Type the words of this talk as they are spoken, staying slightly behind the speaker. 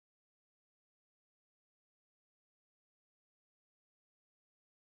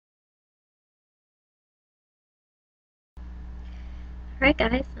Alright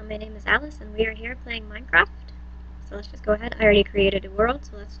guys, so my name is Alice and we are here playing Minecraft. So let's just go ahead. I already created a world,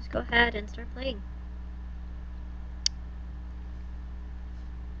 so let's just go ahead and start playing.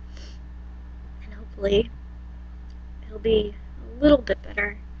 And hopefully it'll be a little bit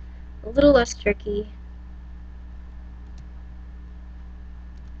better, a little less tricky.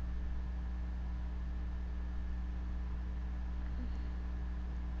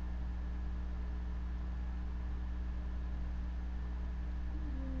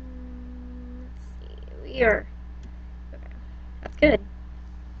 Okay, that's good.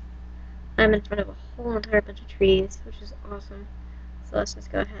 I'm in front of a whole entire bunch of trees, which is awesome. So let's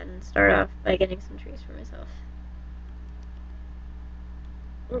just go ahead and start off by getting some trees for myself.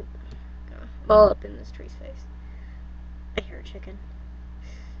 Ooh, I'm all up in this tree's face. I hear a chicken.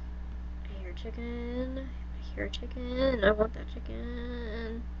 I hear a chicken. I hear a chicken. I want that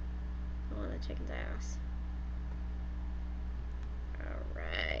chicken. I want that chicken's ass.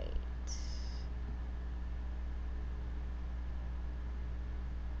 Alright.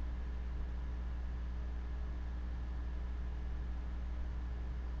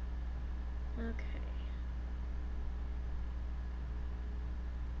 Okay.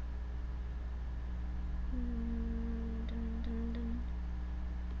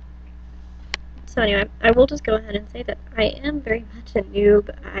 So anyway, I will just go ahead and say that I am very much a noob.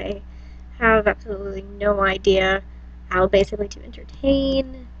 I have absolutely no idea how basically to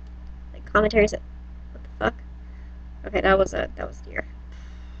entertain. Like commentaries that, what the fuck? Okay, that was deer.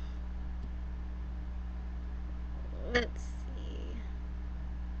 Let's see.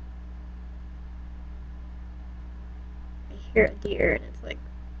 I hear a deer and it's like,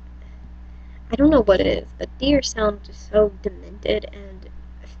 I don't know what it is, but deer sound just so demented and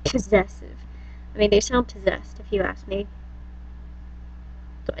possessive. I mean, they sound possessed, if you ask me.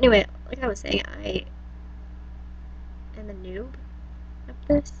 So anyway, like I was saying, I am a noob at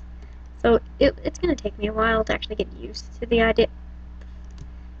this. So it's going to take me a while to actually get used to the idea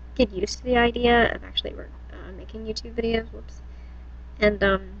of actually making YouTube videos. Whoops. And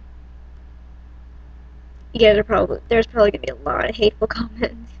yeah, there's probably gonna be a lot of hateful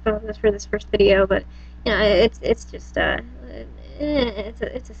comments for this first video, but you know, it's just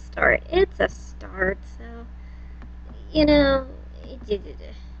it's a start. It's a start. So you know, let's see.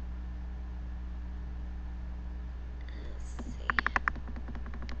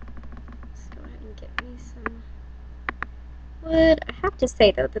 Let's go ahead and get me some wood. I have to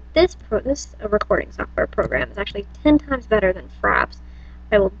say though that this recording software program is actually 10 times better than Fraps.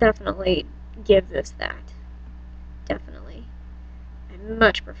 I will definitely give this that. Definitely. I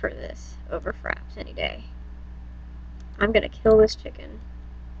much prefer this over Fraps any day. I'm gonna kill this chicken.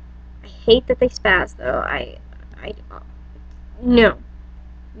 I hate that they spaz though. No.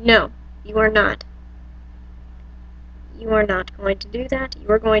 No. You are not. You are not going to do that. You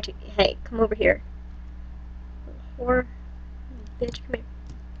are going to, hey, come over here. Whore. Bitch, come here.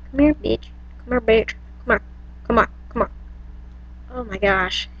 Come here, bitch. Come here, bitch. Come on. Come on. Come on. Oh my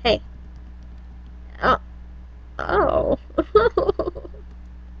gosh. Hey. Oh. Oh.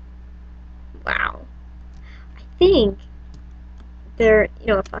 Wow. I think you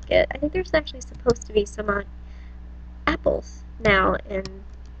know, fuck it. I think there's actually supposed to be some apples now in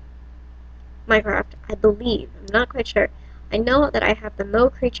Minecraft, I believe. I'm not quite sure. I know that I have the Mo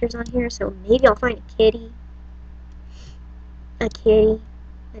creatures on here, so maybe I'll find a kitty, and tame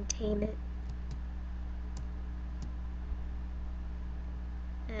it.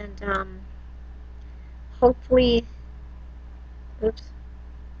 And, hopefully, oops.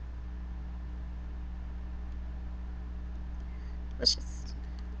 Let's just,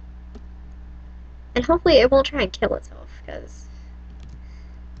 and hopefully it won't try and kill itself, because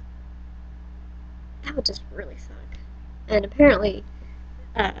that would just really suck. And apparently,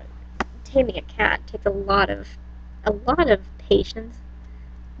 taming a cat takes a lot of patience,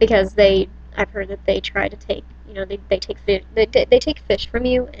 because I've heard that they try to take, you know, they take fish, they take fish from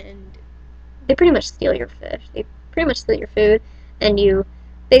you, and they pretty much steal your fish. They pretty much steal your food, and you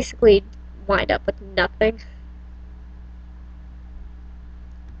basically wind up with nothing.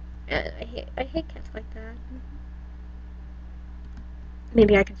 I hate cats like that.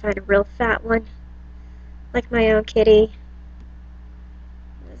 Maybe I can find a real fat one, like my own kitty.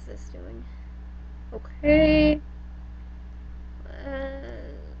 What is this doing? Okay.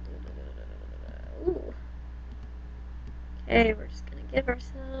 Ooh. Okay, we're just gonna give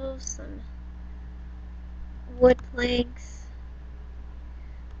ourselves some wood planks,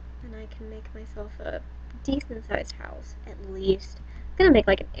 and I can make myself a decent sized house, at least. I'm gonna make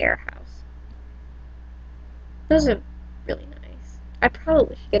like an air house. Those are really nice. I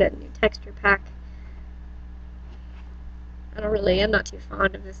probably should get a new texture pack. I'm not too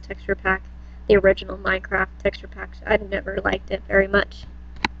fond of this texture pack. The original Minecraft texture pack, I never liked it very much.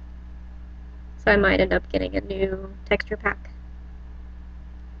 So I might end up getting a new texture pack.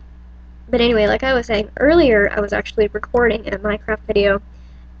 But anyway, like I was saying earlier, I was actually recording a Minecraft video,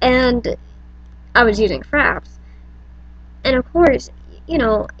 and I was using Fraps. And of course, you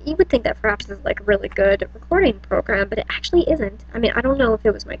know, you would think that Fraps is like a really good recording program, but it actually isn't. I mean, I don't know if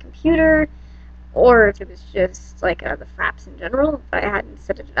it was my computer, or if it was just like the Fraps in general, if I hadn't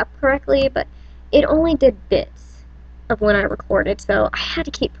set it up correctly, but it only did bits of when I recorded, so I had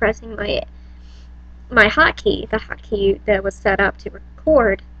to keep pressing my hotkey, the hotkey that was set up to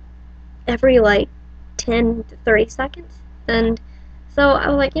record, every like 10 to 30 seconds. And so I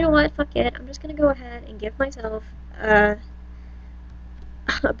was like, you know what, fuck it, I'm just gonna go ahead and give myself a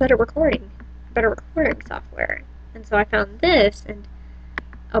better recording software. And so I found this, and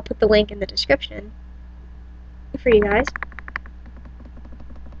I'll put the link in the description for you guys.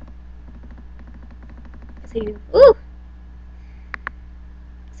 So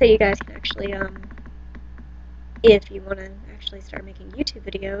you guys can actually, if you want to actually start making YouTube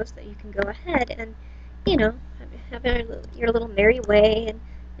videos, that you can go ahead and, you know, have your little merry way and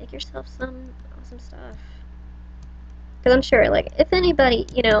make yourself some awesome stuff. Because I'm sure, like, if anybody,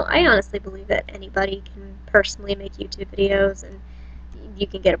 you know, I honestly believe that anybody can personally make YouTube videos, and you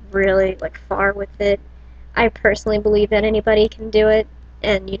can get really, like, far with it. I personally believe that anybody can do it,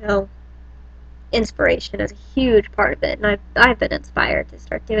 and, you know, inspiration is a huge part of it, and I've been inspired to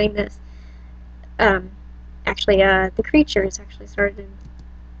start doing this. Actually, the creatures actually started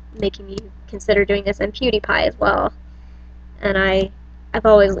making me consider doing this, and PewDiePie as well. And I've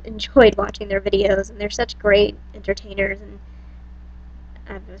always enjoyed watching their videos, and they're such great entertainers, and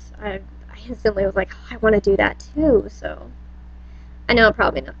I instantly was like, oh, I want to do that too. So I know I'm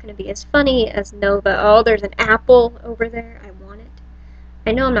probably not going to be as funny as Nova. Oh, there's an apple over there. I want it.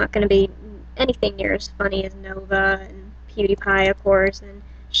 I know I'm not going to be anything near as funny as Nova and PewDiePie, of course, and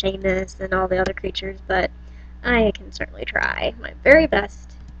Seamus and all the other creatures, but I can certainly try my very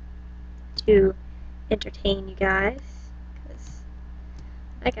best to entertain you guys, because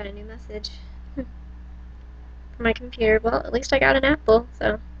I got a new message from my computer. Well, at least I got an apple,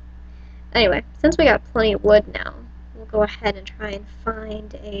 so anyway, since we got plenty of wood now, we'll go ahead and try and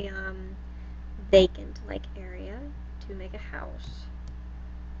find a vacant like area to make a house.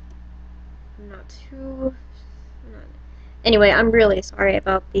 Anyway, I'm really sorry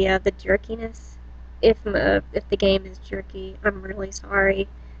about the jerkiness. If the game is jerky, I'm really sorry.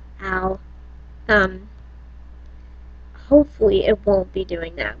 Ow. Hopefully it won't be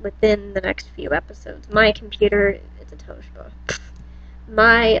doing that within the next few episodes. My computer, it's a Toshiba.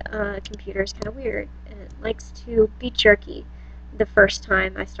 My computer is kind of weird, and it likes to be jerky the first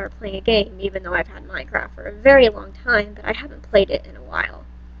time I start playing a game, even though I've had Minecraft for a very long time, but I haven't played it in a while.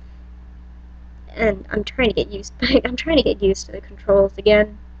 And I'm trying to get used to the controls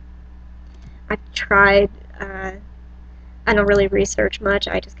again. I've tried, I don't really research much,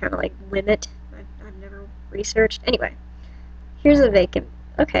 I just kind of like whim it. I've never researched. Anyway, here's a vacant,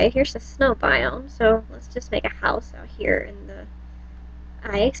 okay, here's the snow biome, so let's just make a house out here in the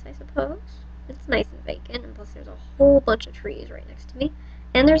ice, I suppose. It's nice and vacant, and plus there's a whole bunch of trees right next to me.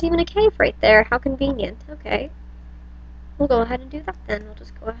 And there's even a cave right there, how convenient. Okay, we'll go ahead and do that then. We'll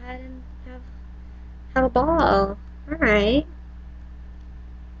just go ahead and have a ball. Alright.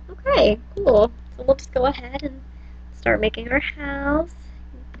 Okay, cool. So we'll just go ahead and start making our house.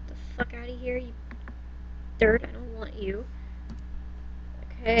 Get the fuck out of here, you dirt. I don't want you.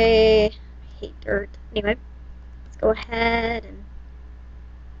 Okay. I hate dirt. Anyway, let's go ahead and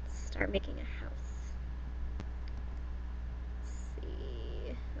start making a house. Let's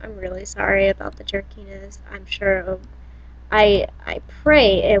see. I'm really sorry about the jerkiness. I'm sure I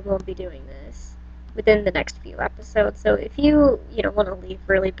pray it won't be doing this within the next few episodes. So if you want to leave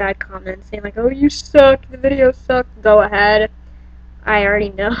really bad comments saying like, oh, you suck, the video sucked, go ahead. I already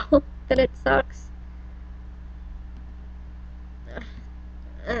know that it sucks.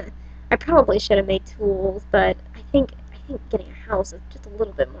 I probably should have made tools, but I think getting a house is just a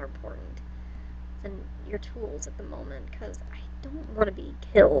little bit more important than your tools at the moment, because I don't want to be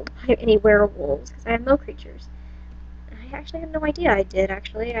killed by any werewolves, because I have no creatures. I actually had no idea I did,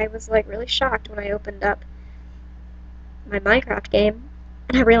 actually. I was, like, really shocked when I opened up my Minecraft game,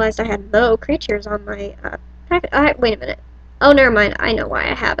 and I realized I had no creatures on my, packet. Wait a minute. Oh, never mind. I know why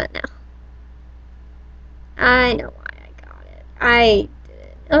I have it now. I know why I got it. I did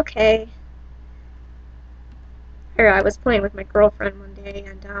it. Okay. I was playing with my girlfriend one day,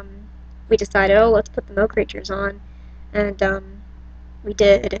 and, we decided, oh, let's put the Mo creatures on, and, we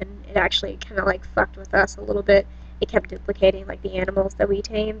did, and it actually kind of, like, fucked with us a little bit. it kept duplicating like the animals that we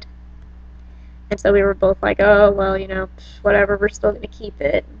tamed. And so we were both like, oh, well, you know, whatever, we're still going to keep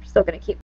it. We're still going to keep